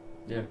meetings.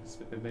 Yeah.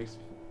 It makes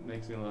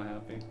me a little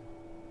happy.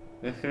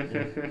 Yeah.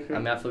 I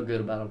mean, I feel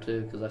good about them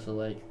too, because I feel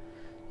like,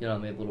 you know,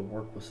 I'm able to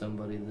work with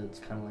somebody that's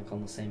kind of like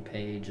on the same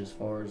page as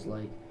far as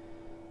like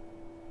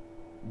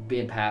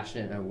being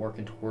passionate and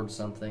working towards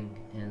something,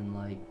 and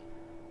like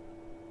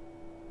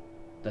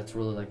that's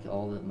really like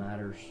all that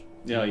matters.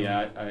 Yeah,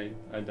 I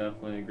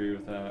definitely agree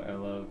with that. I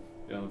love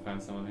to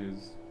find someone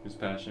who's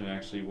passionate and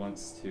actually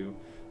wants to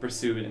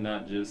pursue it and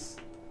not just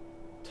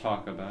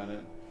talk about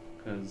it,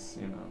 because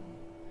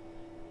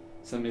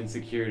some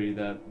insecurity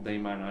that they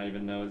might not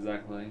even know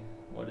exactly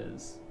what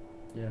is.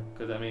 Yeah.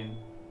 Because I mean,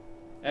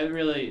 it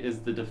really is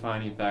the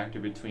defining factor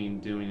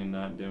between doing and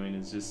not doing,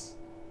 is just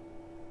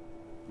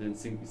the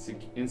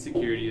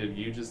insecurity of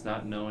you just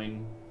not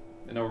knowing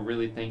or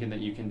really thinking that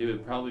you can do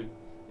it. Probably,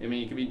 I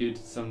mean, it could be due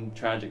to some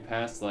tragic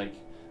past, like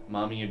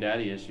mommy or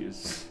daddy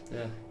issues.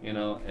 Yeah. And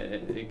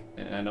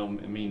I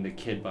don't mean the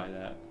kid by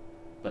that,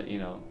 but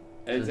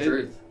it's the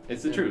truth.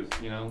 It's the truth,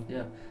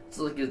 Yeah.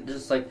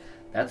 It's like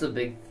that's a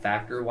big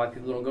factor why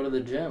people don't go to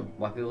the gym.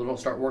 Why people don't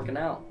start working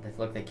out. They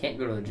feel like they can't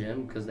go to the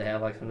gym because they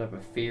have like some type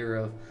of fear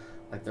of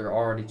like they're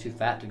already too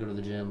fat to go to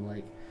the gym.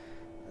 Like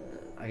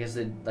I guess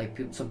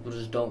some people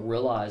just don't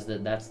realize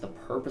that that's the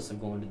purpose of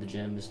going to the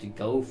gym, is to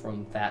go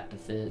from fat to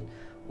fit,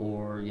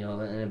 or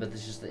but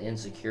it's just the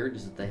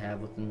insecurities that they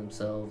have within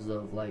themselves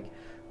of like,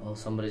 oh,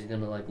 somebody's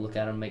gonna like look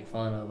at them, make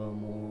fun of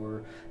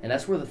them, and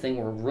that's where the thing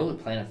where really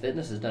Planet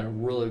Fitness has done a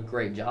really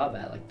great job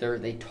at. Like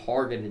they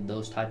targeted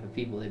those type of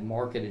people. They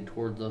marketed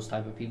towards those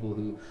type of people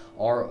who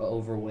are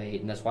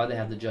overweight, and that's why they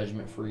have the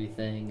judgment-free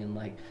thing. And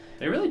like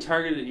they really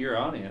targeted your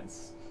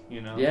audience,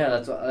 you know. Yeah,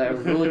 that's I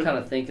was really kind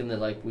of thinking that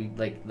like we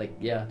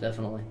yeah,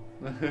 definitely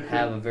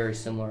have a very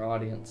similar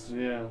audience.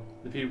 Yeah,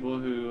 the people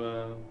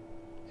who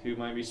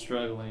might be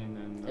struggling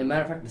and. As a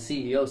matter of fact, the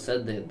CEO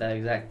said that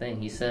exact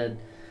thing. He said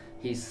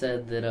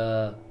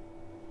that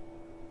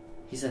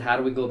how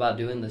do we go about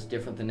doing this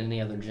different than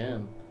any other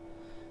gym?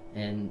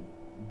 And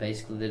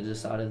basically they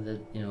decided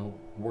that, you know,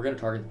 we're going to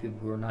target the people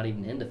who are not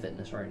even into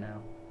fitness right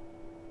now.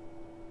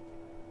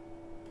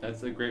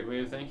 That's a great way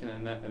of thinking,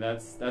 and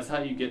that's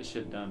how you get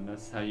shit done.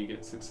 That's how you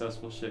get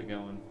successful shit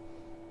going.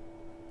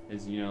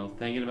 Is, you know,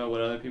 thinking about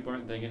what other people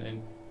aren't thinking,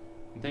 and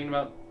thinking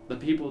about the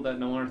people that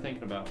no one are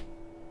thinking about.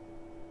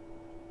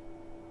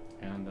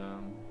 And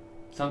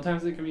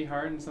sometimes it can be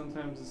hard, and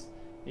sometimes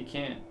you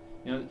can't.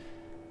 You know,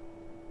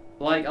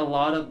 like a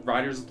lot of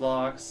writer's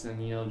blocks,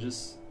 and you know,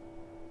 just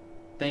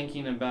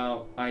thinking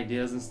about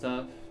ideas and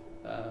stuff.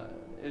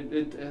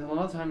 It a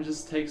lot of times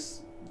just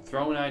takes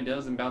throwing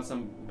ideas and bouncing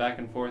them back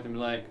and forth, and be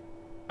like,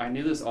 I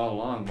knew this all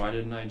along. Why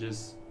didn't I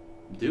just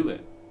do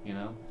it? You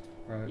know.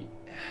 Right.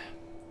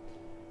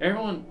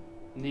 Everyone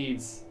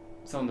needs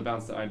someone to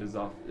bounce the ideas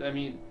off. I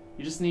mean,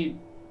 you just need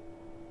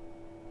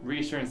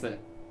reassurance that,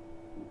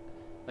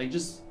 like,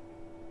 just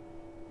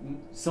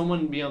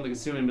someone be on the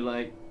consumer and be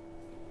like,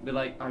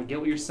 I get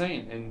what you're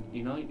saying, and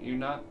you know, you're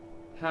not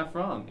half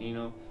wrong. You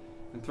know,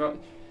 and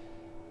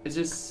it's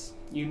just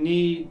you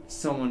need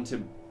someone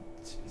to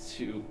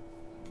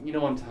you know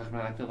what I'm talking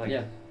about. I feel like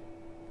yeah.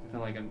 I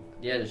feel like I'm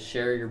to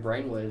share your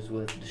brainwaves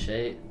with,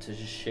 to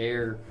just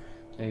share,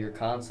 you know, your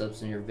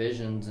concepts and your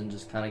visions, and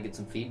just kind of get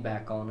some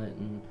feedback on it.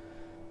 And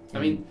I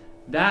mean,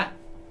 that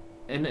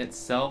in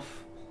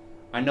itself,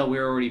 I know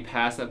we're already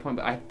past that point,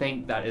 but I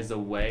think that is a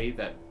way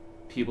that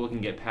people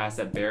can get past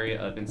that barrier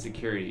of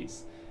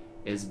insecurities,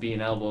 is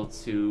being able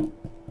to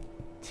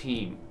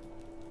team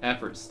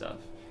effort stuff,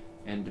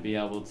 and to be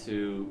able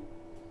to,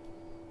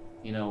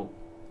 you know,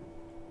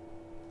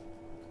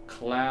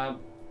 collab,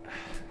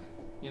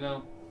 you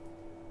know.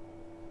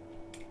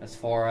 As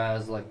far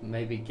as like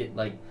maybe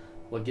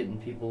getting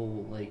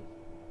people like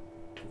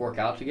to work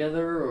out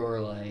together, or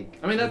like,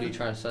 I mean, what are you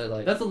trying to say?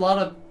 Like, that's a lot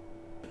of.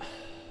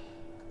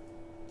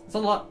 It's a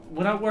lot.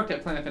 When I worked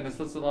at Planet Fitness,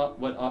 that's a lot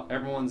what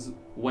everyone's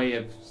way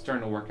of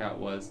starting to work out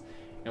was,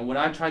 and what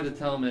I tried to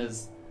tell them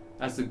is,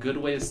 that's a good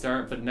way to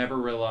start, but never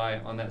rely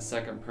on that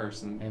second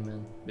person.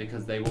 Amen.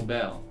 Because they will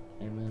bail.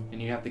 Amen.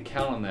 And you have to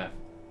count on that.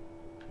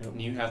 Yep.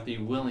 And you have to be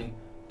willing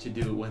to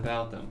do it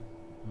without them.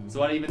 Mm-hmm.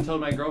 So I even told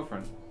my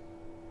girlfriend,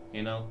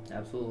 you know,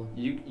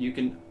 absolutely. You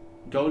can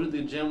go to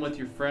the gym with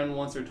your friend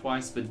once or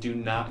twice, but do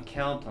not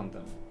count on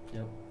them.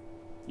 Yep.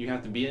 You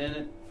have to be in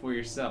it for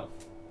yourself.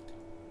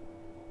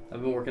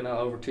 I've been working out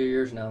over 2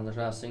 years now, and there's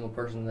not a single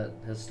person that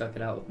has stuck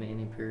it out with me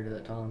any period of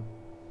that time.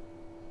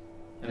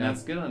 And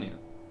that's good on you.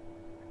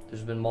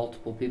 There's been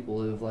multiple people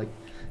who have like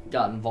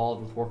got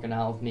involved with working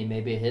out with me.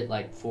 Maybe hit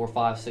like 4,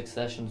 5, 6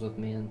 sessions with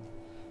me, and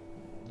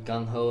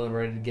gung ho and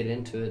ready to get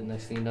into it. And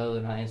next thing you know,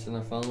 they're not answering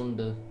their phone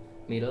to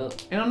meet up.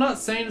 And I'm not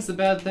saying it's a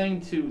bad thing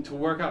to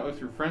work out with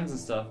your friends and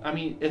stuff. I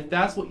mean, if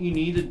that's what you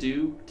need to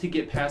do to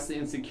get past the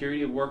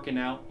insecurity of working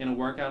out in a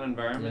workout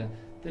environment,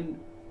 then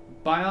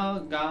by all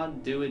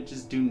God, do it.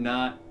 Just do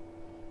not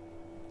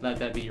let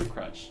that be your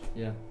crutch.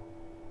 Yeah.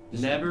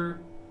 Never.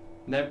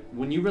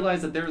 When you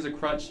realize that there is a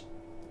crutch,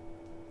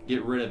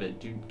 get rid of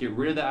it. Get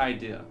rid of the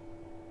idea.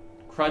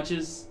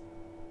 Crutches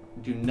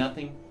do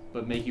nothing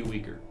but make you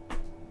weaker.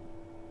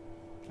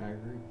 I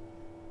agree.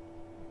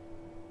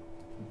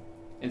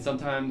 And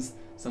sometimes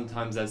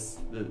that's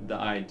the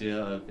idea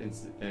of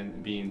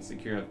and being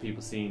insecure, of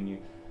people seeing you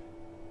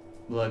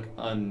look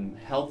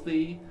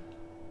unhealthy.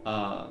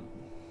 It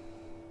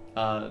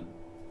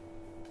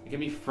can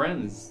be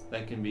friends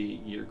that can be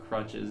your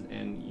crutches,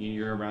 and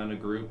you're around a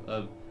group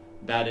of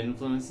bad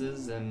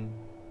influences, and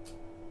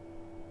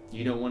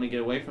you don't want to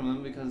get away from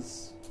them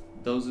because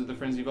those are the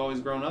friends you've always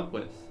grown up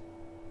with.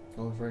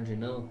 Only friends you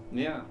know.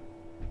 Yeah.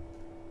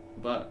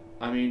 But,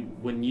 I mean,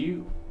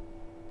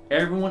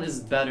 everyone is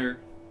better.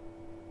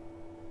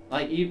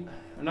 Like, I'm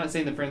not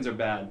saying the friends are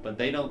bad, but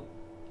if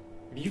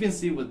you can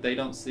see what they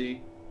don't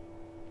see,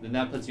 then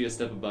that puts you a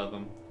step above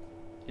them.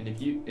 And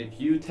if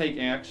you take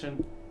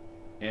action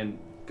and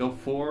go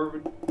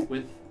forward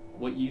with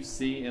what you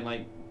see and,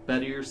 like,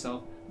 better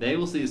yourself, they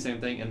will see the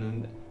same thing, and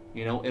then,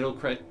 you know, it'll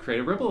create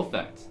a ripple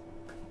effect.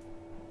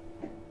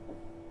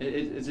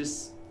 It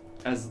just,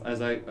 as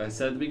I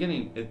said at the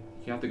beginning,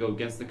 you have to go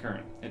against the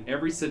current. In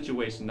every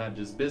situation, not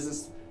just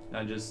business,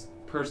 not just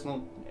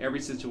personal, every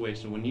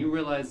situation, when you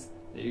realize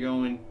that you're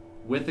going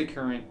with the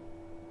current,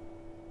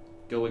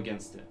 go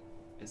against it.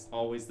 It's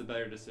always the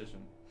better decision.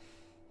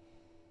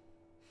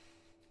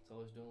 It's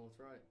always doing what's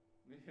right.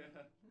 Yeah.